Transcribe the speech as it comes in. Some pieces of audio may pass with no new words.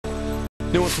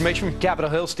New information from Capitol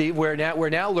Hill, Steve. We're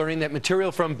now learning that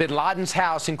material from bin Laden's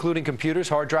house, including computers,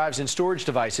 hard drives, and storage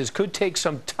devices, could take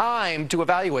some time to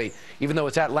evaluate, even though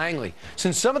it's at Langley,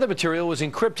 since some of the material was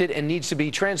encrypted and needs to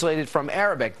be translated from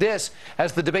Arabic. This,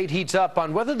 as the debate heats up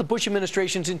on whether the Bush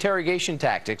administration's interrogation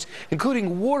tactics,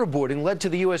 including waterboarding, led to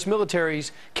the U.S.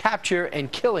 military's capture and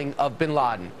killing of bin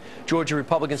Laden. Georgia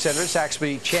Republican Senator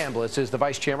Saxby Chambliss is the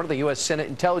vice chairman of the U.S. Senate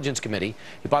Intelligence Committee.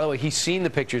 By the way, he's seen the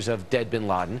pictures of dead bin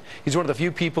Laden. He's one of the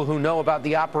few people who know about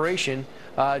the operation,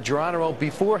 Geronimo,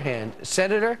 beforehand.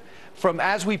 Senator,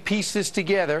 as we piece this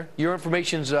together, your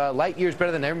information's light years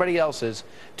better than everybody else's.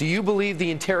 Do you believe the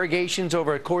interrogations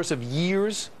over a course of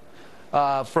years,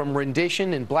 from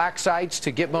rendition and black sites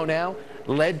to Gitmo now,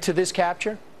 led to this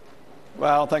capture? Well,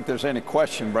 I don't think there's any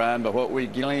question, Brian, but what we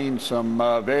gleaned some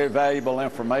very valuable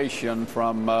information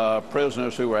from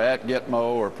prisoners who were at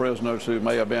Gitmo or prisoners who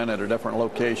may have been at a different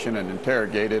location and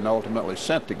interrogated and ultimately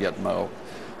sent to Gitmo.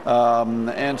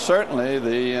 And certainly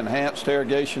the enhanced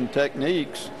interrogation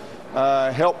techniques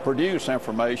help produce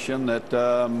information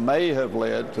that may have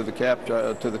led to the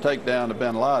capture, to the takedown of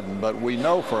bin Laden. But we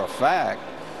know for a fact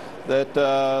that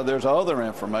there's other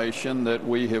information that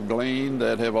we have gleaned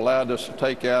that have allowed us to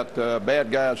take out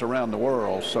bad guys around the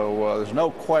world. So there's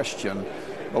no question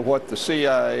of what the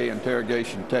CIA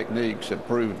interrogation techniques have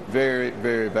proved very,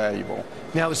 very valuable.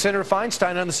 Now, Senator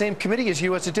Feinstein on the same committee as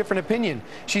you has a different opinion.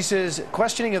 She says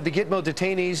questioning of the Gitmo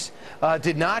detainees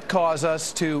did not cause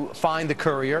us to find the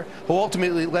courier, who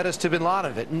ultimately led us to bin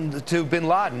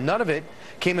Laden. None of it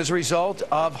came as a result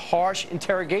of harsh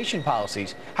interrogation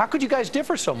policies. How could you guys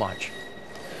differ so much?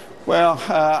 Well,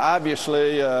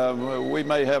 obviously, we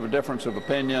may have a difference of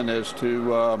opinion as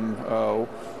to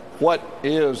what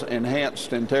is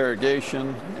enhanced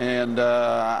interrogation, and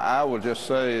I will just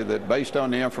say that based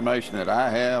on the information that I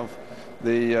have,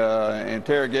 the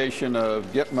interrogation of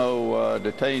Gitmo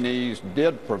detainees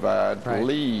did provide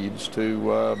leads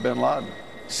to bin Laden.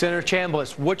 Senator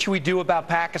Chambliss, what should we do about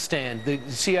Pakistan? The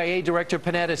CIA Director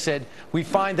Panetta said, we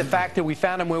find the fact that we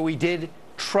found him where we did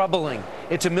troubling.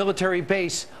 It's a military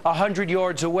base 100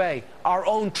 yards away. Our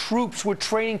own troops were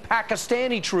training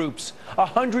Pakistani troops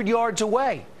 100 yards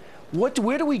away.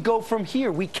 Where do we go from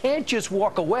here? We can't just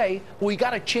walk away. We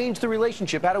got to change the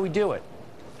relationship. How do we do it?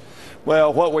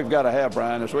 Well, what we've got to have,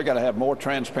 Brian, is we've got to have more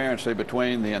transparency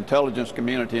between the intelligence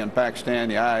community in Pakistan,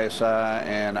 the ISI,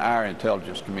 and our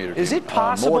intelligence community. Is it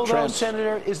possible, though,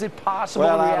 Senator? Is it possible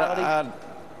in reality?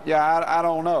 I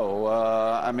don't know.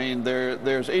 I mean,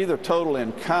 there's either total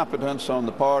incompetence on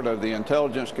the part of the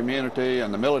intelligence community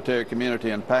and the military community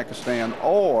in Pakistan,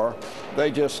 or they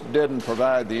just didn't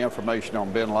provide the information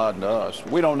on bin Laden to us.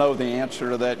 We don't know the answer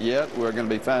to that yet. We're going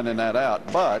to be finding that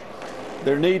out. But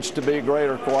there needs to be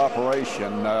greater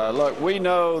cooperation. Look, we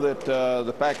know that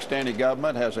the Pakistani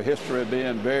government has a history of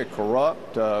being very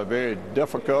corrupt, very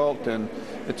difficult, and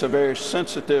it's a very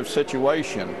sensitive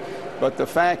situation. But the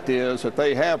fact is that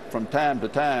they have, from time to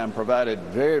time, provided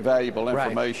very valuable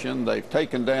information. They've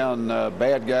taken down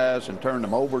bad guys and turned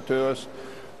them over to us.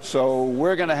 So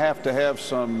we're going to have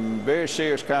some very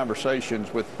serious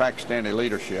conversations with Pakistani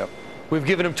leadership. We've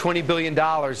given them $20 billion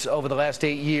over the last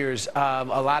 8 years. A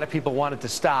lot of people want it to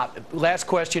stop. Last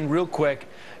question, real quick.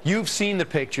 You've seen the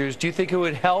pictures. Do you think it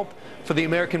would help for the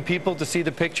American people to see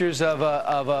the pictures of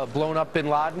a blown-up bin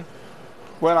Laden?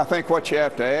 Well, I think what you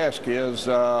have to ask is,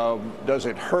 does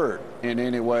it hurt in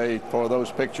any way for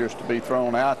those pictures to be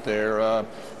thrown out there?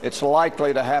 It's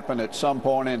likely to happen at some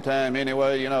point in time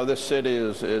anyway. You know, this city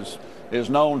is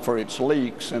known for its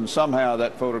leaks, and somehow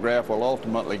that photograph will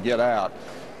ultimately get out.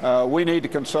 We need to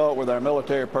consult with our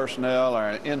military personnel,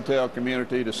 our intel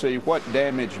community, to see what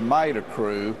damage might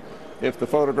accrue if the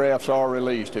photographs are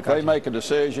released. If they make a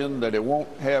decision that it won't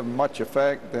have much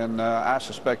effect, then I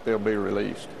suspect they'll be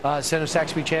released. Senator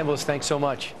Saxby Chambliss, thanks so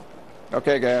much.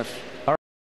 Okay, guys.